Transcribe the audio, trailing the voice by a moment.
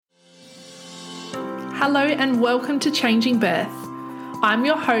Hello and welcome to Changing Birth. I'm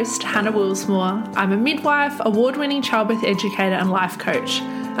your host, Hannah Willsmore. I'm a midwife, award-winning childbirth educator and life coach,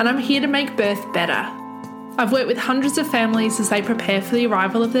 and I'm here to make birth better. I've worked with hundreds of families as they prepare for the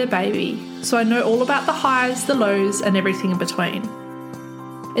arrival of their baby, so I know all about the highs, the lows, and everything in between.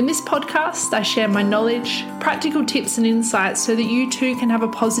 In this podcast, I share my knowledge, practical tips and insights so that you too can have a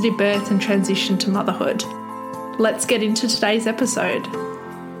positive birth and transition to motherhood. Let's get into today's episode.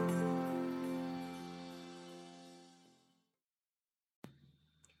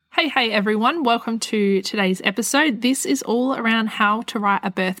 Hey everyone, welcome to today's episode. This is all around how to write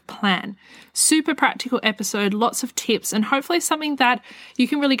a birth plan. Super practical episode, lots of tips, and hopefully something that you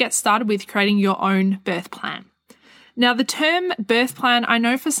can really get started with creating your own birth plan. Now, the term birth plan, I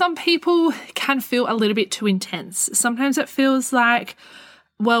know for some people can feel a little bit too intense. Sometimes it feels like,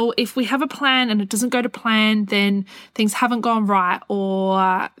 well, if we have a plan and it doesn't go to plan, then things haven't gone right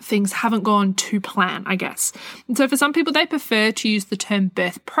or things haven't gone to plan, I guess. And so for some people, they prefer to use the term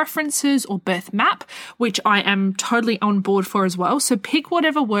birth preferences or birth map, which I am totally on board for as well. So pick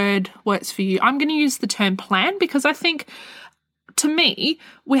whatever word works for you. I'm going to use the term plan because I think, to me,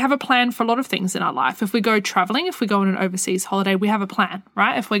 we have a plan for a lot of things in our life. If we go traveling, if we go on an overseas holiday, we have a plan,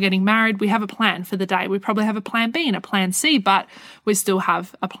 right? If we're getting married, we have a plan for the day. We probably have a plan B and a plan C, but we still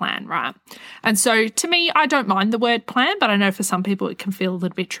have a plan, right? And so to me, I don't mind the word plan, but I know for some people it can feel a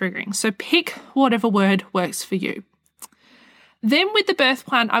little bit triggering. So pick whatever word works for you. Then with the birth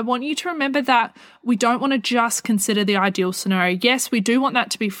plan, I want you to remember that we don't want to just consider the ideal scenario. Yes, we do want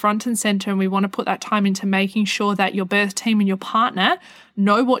that to be front and center, and we want to put that time into making sure that your birth team and your partner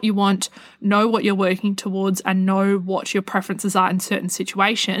know what you want, know what you're working towards, and know what your preferences are in certain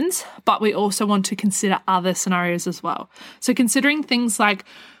situations. But we also want to consider other scenarios as well. So considering things like,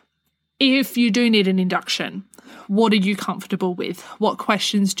 if you do need an induction, what are you comfortable with? What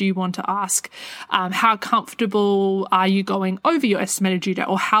questions do you want to ask? How comfortable are you going over your estimated due date,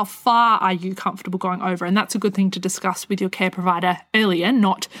 or how far are you comfortable going over? And that's a good thing to discuss with your care provider earlier,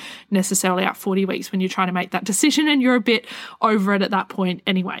 not necessarily at 40 weeks when you're trying to make that decision and you're a bit over it at that point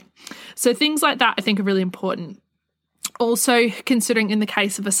anyway. So things like that I think are really important. Also, considering in the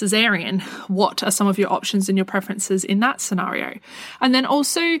case of a cesarean, what are some of your options and your preferences in that scenario? And then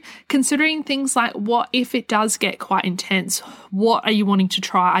also considering things like, what if it does get quite intense? What are you wanting to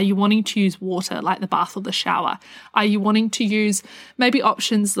try? Are you wanting to use water like the bath or the shower? Are you wanting to use maybe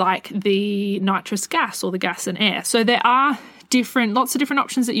options like the nitrous gas or the gas and air? So there are lots of different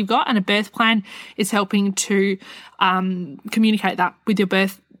options that you've got, and a birth plan is helping to communicate that with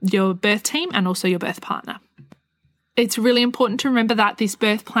your birth team and also your birth partner. It's really important to remember that this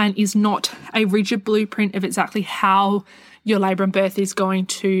birth plan is not a rigid blueprint of exactly how your labour and birth is going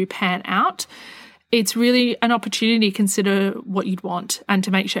to pan out. It's really an opportunity to consider what you'd want and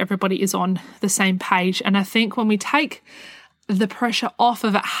to make sure everybody is on the same page. And I think when we take the pressure off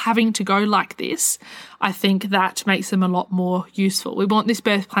of it having to go like this, I think that makes them a lot more useful. We want this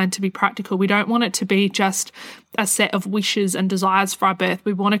birth plan to be practical. We don't want it to be just a set of wishes and desires for our birth.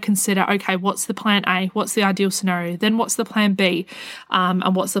 We want to consider, okay, what's the plan A? What's the ideal scenario? Then what's the plan B?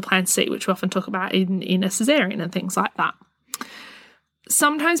 And what's the plan C, which we often talk about in a cesarean and things like that.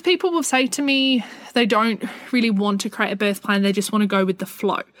 Sometimes people will say to me they don't really want to create a birth plan. They just want to go with the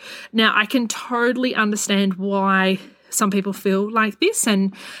flow. Now, I can totally understand why some people feel like this,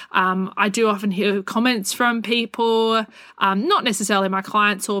 and I do often hear comments from people, not necessarily my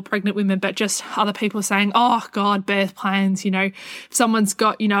clients or pregnant women, but just other people saying, oh God, birth plans, if someone's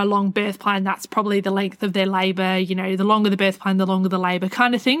got, a long birth plan, that's probably the length of their labour, the longer the birth plan, the longer the labour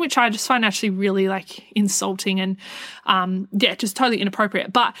kind of thing, which I just find actually really insulting and just totally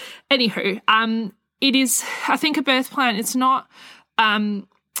inappropriate. But anywho, it is, I think a birth plan, it's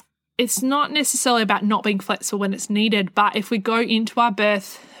not necessarily about not being flexible when it's needed, but if we go into our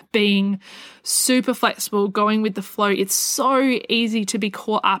birth being super flexible, going with the flow, it's so easy to be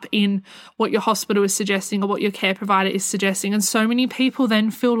caught up in what your hospital is suggesting or what your care provider is suggesting. And so many people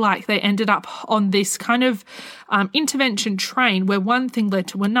then feel like they ended up on this kind of intervention train where one thing led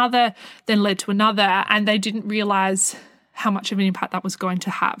to another, then led to another, and they didn't realise how much of an impact that was going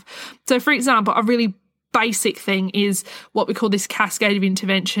to have. So, for example, a really basic thing is what we call this cascade of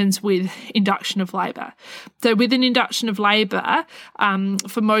interventions with induction of labour. So with an induction of labour,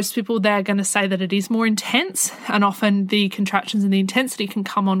 for most people, they're going to say that it is more intense, and often the contractions and the intensity can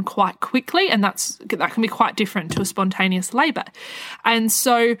come on quite quickly, and that can be quite different to a spontaneous labour. And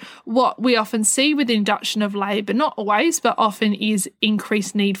so what we often see with induction of labour, not always, but often, is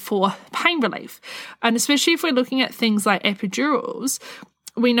increased need for pain relief. And especially if we're looking at things like epidurals,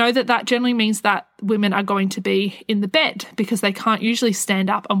 we know that generally means that women are going to be in the bed because they can't usually stand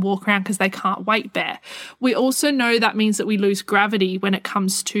up and walk around because they can't weight bear. We also know that means that we lose gravity when it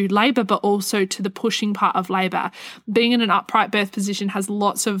comes to labour, but also to the pushing part of labour. Being in an upright birth position has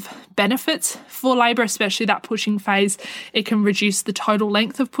lots of benefits for labour, especially that pushing phase. It can reduce the total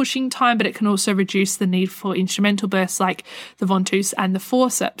length of pushing time, but it can also reduce the need for instrumental births like the ventouse and the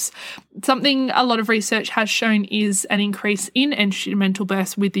forceps. Something a lot of research has shown is an increase in instrumental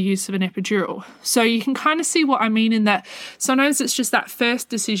births with the use of an epidural. So you can kind of see what I mean in that sometimes it's just that first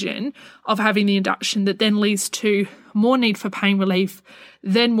decision of having the induction that then leads to more need for pain relief,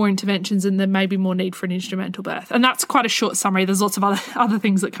 then more interventions, and then maybe more need for an instrumental birth. And that's quite a short summary. There's lots of other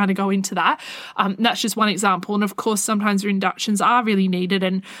things that kind of go into that. That's just one example. And of course, sometimes your inductions are really needed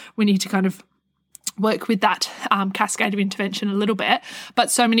and we need to kind of work with that cascade of intervention a little bit.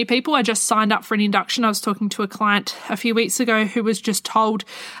 But so many people are just signed up for an induction. I was talking to a client a few weeks ago who was just told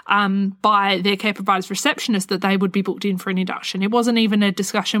by their care provider's receptionist that they would be booked in for an induction. It wasn't even a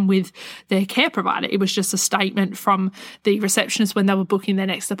discussion with their care provider. It was just a statement from the receptionist when they were booking their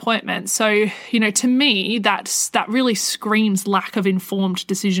next appointment. So, to me, that really screams lack of informed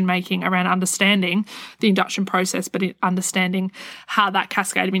decision-making around understanding the induction process, but understanding how that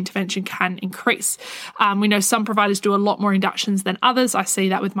cascade of intervention can increase. We know some providers do a lot more inductions than others. I see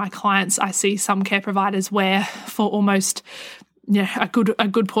that with my clients. I see some care providers where for almost a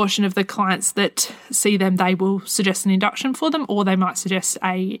good portion of the clients that see them, they will suggest an induction for them, or they might suggest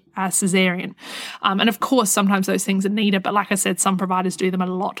a cesarean. And of course, sometimes those things are needed, but like I said, some providers do them a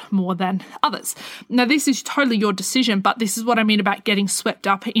lot more than others. Now, this is totally your decision, but this is what I mean about getting swept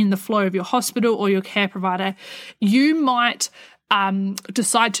up in the flow of your hospital or your care provider. You might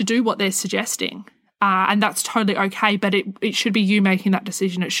decide to do what they're suggesting. And that's totally okay, but it should be you making that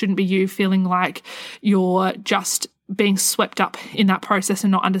decision. It shouldn't be you feeling like you're just being swept up in that process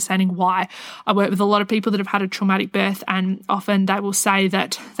and not understanding why. I work with a lot of people that have had a traumatic birth, and often they will say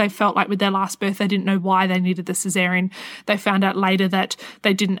that they felt like with their last birth, they didn't know why they needed the cesarean. They found out later that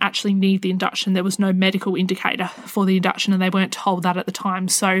they didn't actually need the induction. There was no medical indicator for the induction, and they weren't told that at the time.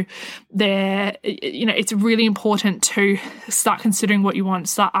 So it's really important to start considering what you want,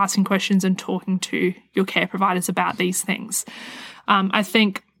 start asking questions and talking to your care providers about these things. I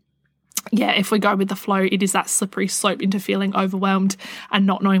think if we go with the flow, it is that slippery slope into feeling overwhelmed and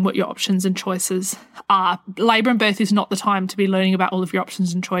not knowing what your options and choices are. Labour and birth is not the time to be learning about all of your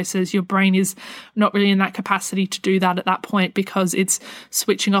options and choices. Your brain is not really in that capacity to do that at that point because it's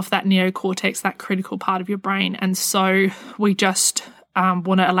switching off that neocortex, that critical part of your brain. And so we just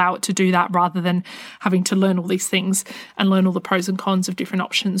want to allow it to do that rather than having to learn all these things and learn all the pros and cons of different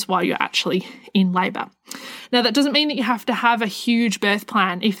options while you're actually in labour. Now, that doesn't mean that you have to have a huge birth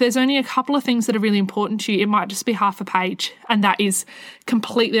plan. If there's only a couple of things that are really important to you, it might just be half a page, and that is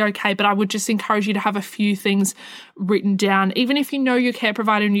completely okay. But I would just encourage you to have a few things written down. Even if you know your care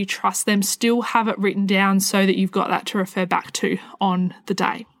provider and you trust them, still have it written down so that you've got that to refer back to on the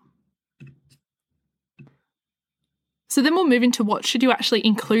day. So then we'll move into what should you actually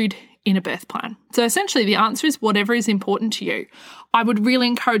include in a birth plan. So essentially the answer is whatever is important to you. I would really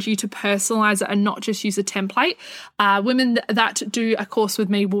encourage you to personalize it and not just use a template. Women that do a course with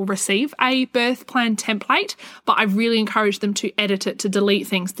me will receive a birth plan template, but I really encourage them to edit it, to delete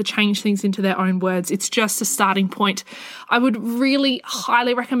things, to change things into their own words. It's just a starting point. I would really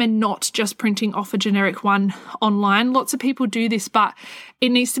highly recommend not just printing off a generic one online. Lots of people do this, but it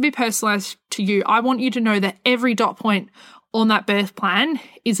needs to be personalized to you. I want you to know that every dot point on that birth plan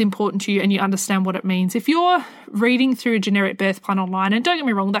is important to you and you understand what it means. If you're reading through a generic birth plan online, and don't get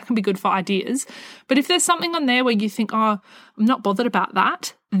me wrong, that can be good for ideas, but if there's something on there where you think, I'm not bothered about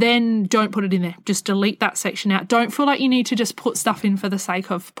that, then don't put it in there. Just delete that section out. Don't feel like you need to just put stuff in for the sake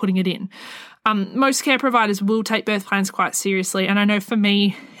of putting it in. Most care providers will take birth plans quite seriously, and I know for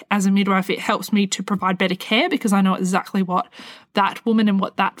me, as a midwife, it helps me to provide better care because I know exactly what that woman and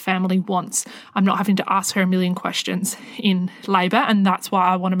what that family wants. I'm not having to ask her a million questions in labour, and that's why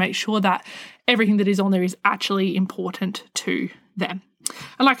I want to make sure that everything that is on there is actually important to them.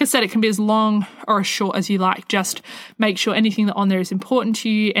 And like I said, it can be as long or as short as you like. Just make sure anything that on there is important to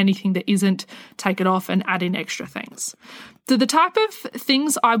you, anything that isn't, take it off and add in extra things. So the type of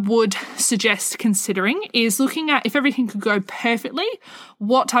things I would suggest considering is looking at if everything could go perfectly,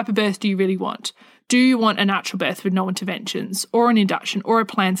 what type of birth do you really want? Do you want a natural birth with no interventions, or an induction, or a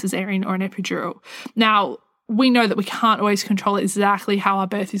planned cesarean, or an epidural? Now, we know that we can't always control exactly how our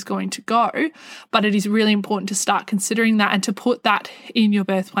birth is going to go, but it is really important to start considering that and to put that in your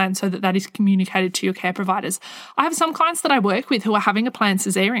birth plan so that that is communicated to your care providers. I have some clients that I work with who are having a planned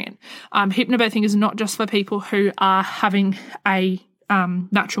cesarean. Hypnobirthing is not just for people who are having a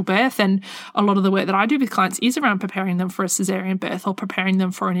natural birth. And a lot of the work that I do with clients is around preparing them for a cesarean birth or preparing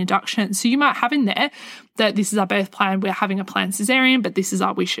them for an induction. So you might have in there that this is our birth plan, we're having a planned cesarean, but this is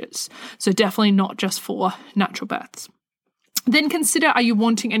our wishes. So definitely not just for natural births. Then consider, are you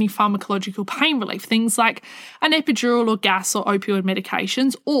wanting any pharmacological pain relief, things like an epidural or gas or opioid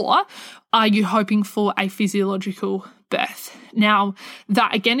medications, or are you hoping for a physiological birth? Now,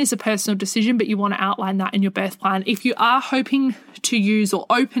 that again is a personal decision, but you want to outline that in your birth plan. If you are hoping to use or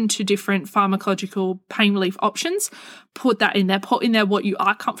open to different pharmacological pain relief options, put that in there. Put in there what you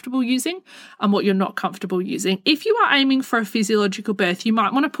are comfortable using and what you're not comfortable using. If you are aiming for a physiological birth, you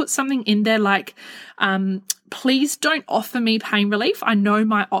might want to put something in there like, please don't offer me pain relief. I know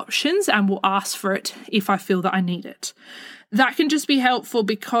my options and will ask for it if I feel that I need it. That can just be helpful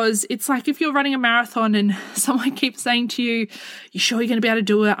because it's like if you're running a marathon and someone keeps saying to you, you sure you're going to be able to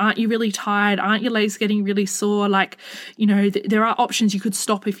do it? Aren't you really tired? Aren't your legs getting really sore? Like, there are options you could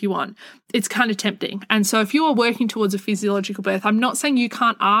stop if you want. It's kind of tempting. And so if you are working towards a physiological birth, I'm not saying you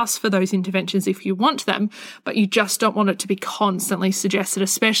can't ask for those interventions if you want them, but you just don't want it to be constantly suggested,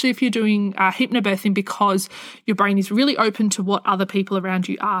 especially if you're doing hypnobirthing, because your brain is really open to what other people around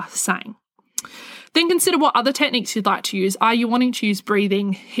you are saying. Then consider what other techniques you'd like to use. Are you wanting to use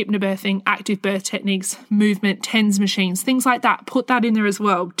breathing, hypnobirthing, active birth techniques, movement, TENS machines, things like that? Put that in there as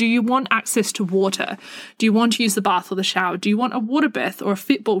well. Do you want access to water? Do you want to use the bath or the shower? Do you want a water birth or a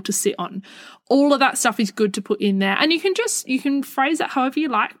Fitball to sit on? All of that stuff is good to put in there. And you can phrase it however you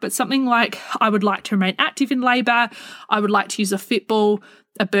like, but something like, I would like to remain active in labour. I would like to use a Fitball,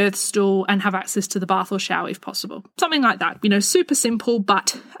 a birth stool, and have access to the bath or shower if possible. Something like that, super simple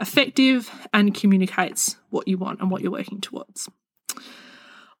but effective and communicates what you want and what you're working towards.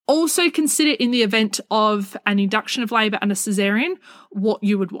 Also consider, in the event of an induction of labour and a cesarean, what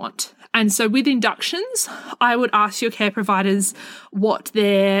you would want. And so with inductions, I would ask your care providers what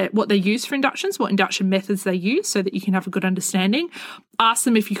they use for inductions, what induction methods they use, so that you can have a good understanding. Ask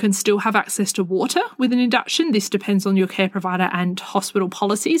them if you can still have access to water with an induction. This depends on your care provider and hospital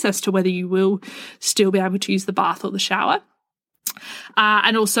policies as to whether you will still be able to use the bath or the shower.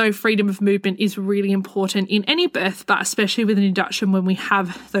 And also freedom of movement is really important in any birth, but especially with an induction when we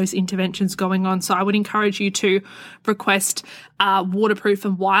have those interventions going on. So I would encourage you to request waterproof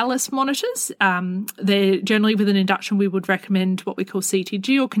and wireless monitors. They're generally, with an induction, we would recommend what we call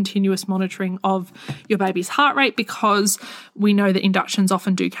CTG, or continuous monitoring of your baby's heart rate, because we know that inductions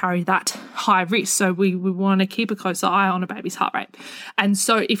often do carry that high risk. So we want to keep a closer eye on a baby's heart rate. And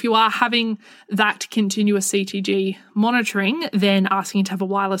so if you are having that continuous CTG monitoring, then asking to have a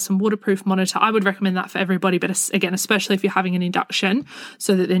wireless and waterproof monitor, I would recommend that for everybody, but again, especially if you're having an induction,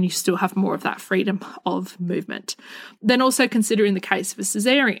 so that then you still have more of that freedom of movement. Then also consider, in the case of a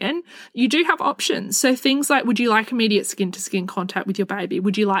cesarean, you do have options. So things like, would you like immediate skin-to-skin contact with your baby?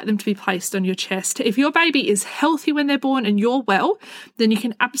 Would you like them to be placed on your chest? If your baby is healthy when they're born and you're well, then you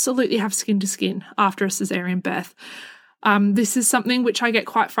can absolutely have skin-to-skin after a cesarean birth. This is something which I get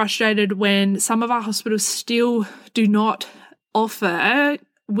quite frustrated when some of our hospitals still do not offer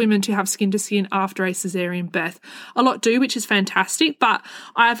women to have skin-to-skin after a cesarean birth. A lot do, which is fantastic, but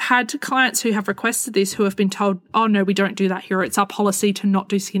I've had clients who have requested this who have been told, oh no, we don't do that here. It's our policy to not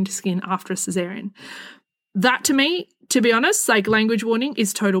do skin-to-skin after a cesarean. That, to me, to be honest, like, language warning,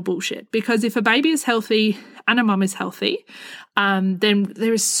 is total bullshit, because if a baby is healthy and a mum is healthy, then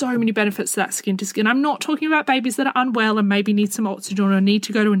there is so many benefits to that skin-to-skin. I'm not talking about babies that are unwell and maybe need some oxygen or need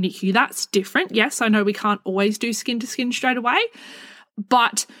to go to a NICU. That's different. Yes, I know we can't always do skin-to-skin straight away,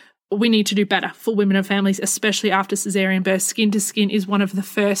 but we need to do better for women and families, especially after cesarean birth. Skin-to-skin is one of the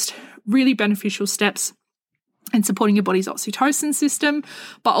first really beneficial steps in supporting your body's oxytocin system,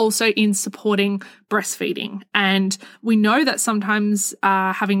 but also in supporting breastfeeding. And we know that sometimes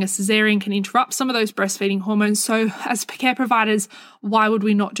having a cesarean can interrupt some of those breastfeeding hormones. So as care providers, why would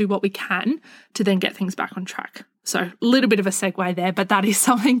we not do what we can to then get things back on track? So a little bit of a segue there, but that is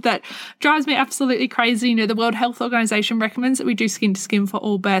something that drives me absolutely crazy. The World Health Organization recommends that we do skin-to-skin for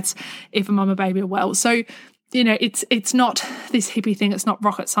all births if a mum or baby are well. So it's not this hippie thing. It's not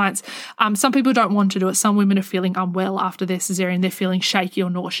rocket science. Some people don't want to do it. Some women are feeling unwell after their cesarean. They're feeling shaky or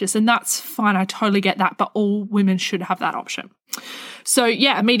nauseous, and that's fine. I totally get that, but all women should have that option. So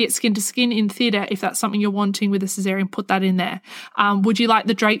yeah, immediate skin-to-skin in theatre, if that's something you're wanting with a cesarean, put that in there. Would you like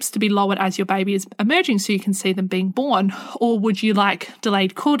the drapes to be lowered as your baby is emerging so you can see them being born? Or would you like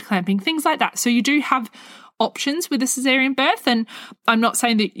delayed cord clamping? Things like that. So you do have options with a cesarean birth, and I'm not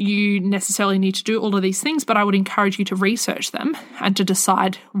saying that you necessarily need to do all of these things, but I would encourage you to research them and to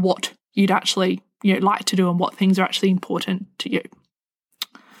decide what you'd actually like to do and what things are actually important to you.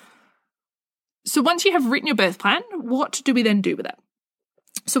 So once you have written your birth plan, what do we then do with it?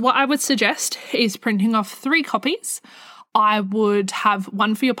 So what I would suggest is printing off 3 copies. I would have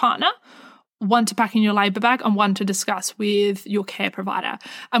one for your partner, one to pack in your labour bag, and one to discuss with your care provider.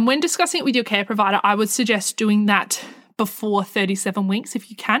 And when discussing it with your care provider, I would suggest doing that before 37 weeks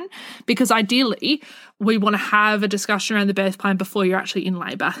if you can, because ideally we want to have a discussion around the birth plan before you're actually in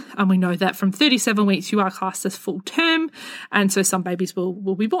labour. And we know that from 37 weeks you are classed as full term, and so some babies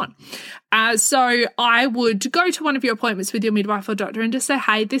will be born. So I would go to one of your appointments with your midwife or doctor and just say,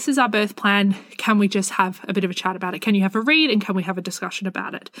 hey, this is our birth plan. Can we just have a bit of a chat about it? Can you have a read and can we have a discussion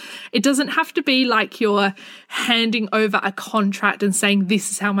about it? It doesn't have to be like you're handing over a contract and saying this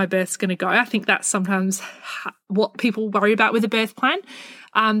is how my birth's going to go. I think that's sometimes what people worry about with a birth plan.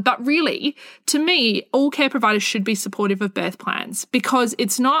 But really, to me, all care providers should be supportive of birth plans, because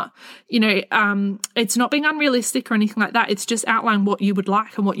it's not, it's not being unrealistic or anything like that. It's just outlining what you would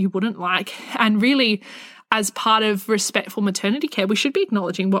like and what you wouldn't like. And really, as part of respectful maternity care, we should be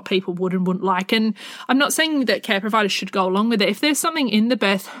acknowledging what people would and wouldn't like. And I'm not saying that care providers should go along with it. If there's something in the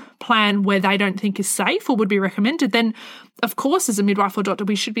birth plan where they don't think is safe or would be recommended, then of course, as a midwife or doctor,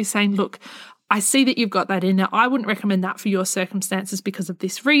 we should be saying, look, I see that you've got that in there. I wouldn't recommend that for your circumstances because of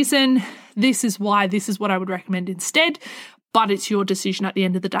this reason. This is why, this is what I would recommend instead, but it's your decision at the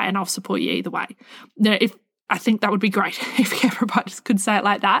end of the day and I'll support you either way. Now, I think that would be great if care providers could say it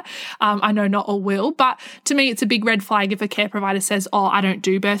like that. I know not all will, but to me, it's a big red flag if a care provider says, oh, I don't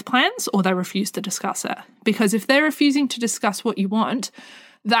do birth plans, or they refuse to discuss it. Because if they're refusing to discuss what you want,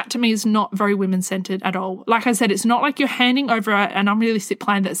 that to me is not very women-centered at all. Like I said, it's not like you're handing over an unrealistic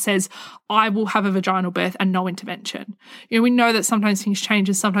plan that says, I will have a vaginal birth and no intervention. We know that sometimes things change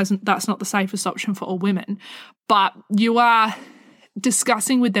and sometimes that's not the safest option for all women, but you are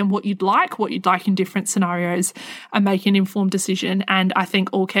discussing with them what you'd like in different scenarios and make an informed decision. And I think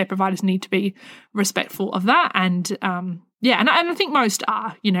all care providers need to be respectful of that. And and I think most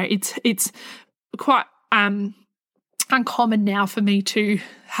are. It's quite uncommon now for me to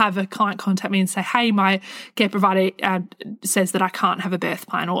have a client contact me and say, hey, my care provider says that I can't have a birth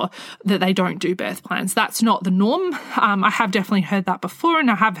plan or that they don't do birth plans. That's not the norm. I have definitely heard that before,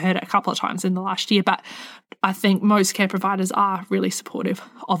 and I have heard it a couple of times in the last year, but I think most care providers are really supportive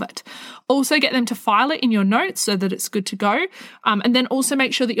of it. Also get them to file it in your notes so that it's good to go. And then also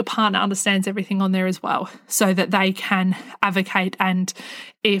make sure that your partner understands everything on there as well so that they can advocate. And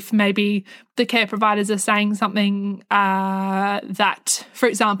if maybe the care providers are saying something that, for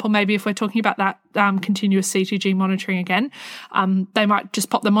example, maybe if we're talking about that continuous CTG monitoring again, they might just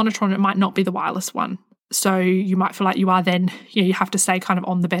pop the monitor on. It might not be the wireless one. So you might feel like you are then, you have to stay kind of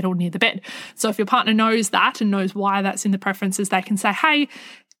on the bed or near the bed. So if your partner knows that and knows why that's in the preferences, they can say, hey,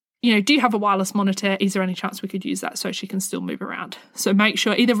 do you have a wireless monitor? Is there any chance we could use that so she can still move around? So make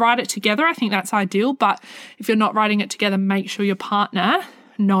sure, either write it together. I think that's ideal. But if you're not writing it together, make sure your partner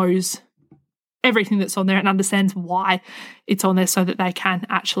knows everything that's on there and understands why it's on there so that they can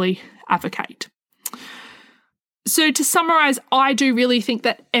actually advocate. So to summarize, I do really think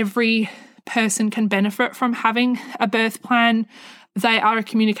that every person can benefit from having a birth plan. They are a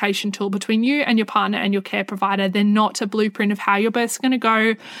communication tool between you and your partner and your care provider. They're not a blueprint of how your birth's going to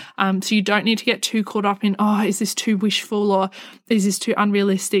go. So you don't need to get too caught up in, is this too wishful or is this too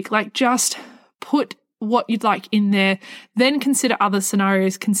unrealistic? Like, just put what you'd like in there, then consider other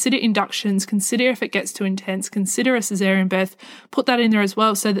scenarios, consider inductions, consider if it gets too intense, consider a cesarean birth, put that in there as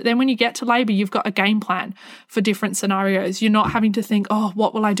well, so that then when you get to labour, you've got a game plan for different scenarios. You're not having to think,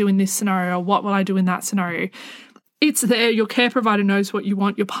 what will I do in this scenario? What will I do in that scenario? It's there. Your care provider knows what you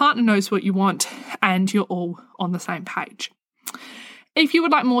want, your partner knows what you want, and you're all on the same page. If you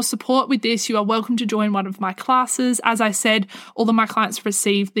would like more support with this, you are welcome to join one of my classes. As I said, all of my clients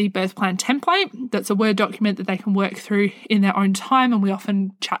receive the birth plan template. That's a Word document that they can work through in their own time, and we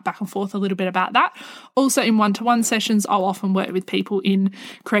often chat back and forth a little bit about that. Also, in one-to-one sessions, I'll often work with people in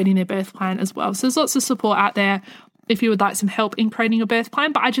creating their birth plan as well. So there's lots of support out there if you would like some help in creating a birth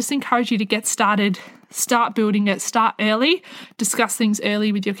plan, but I just encourage you to get started, start building it, start early, discuss things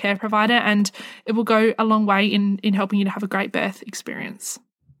early with your care provider, and it will go a long way in helping you to have a great birth experience.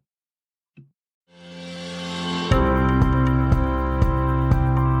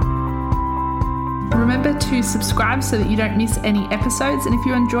 Remember to subscribe so that you don't miss any episodes. And if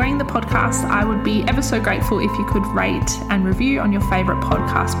you're enjoying the podcast, I would be ever so grateful if you could rate and review on your favourite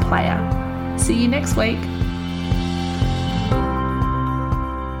podcast player. See you next week.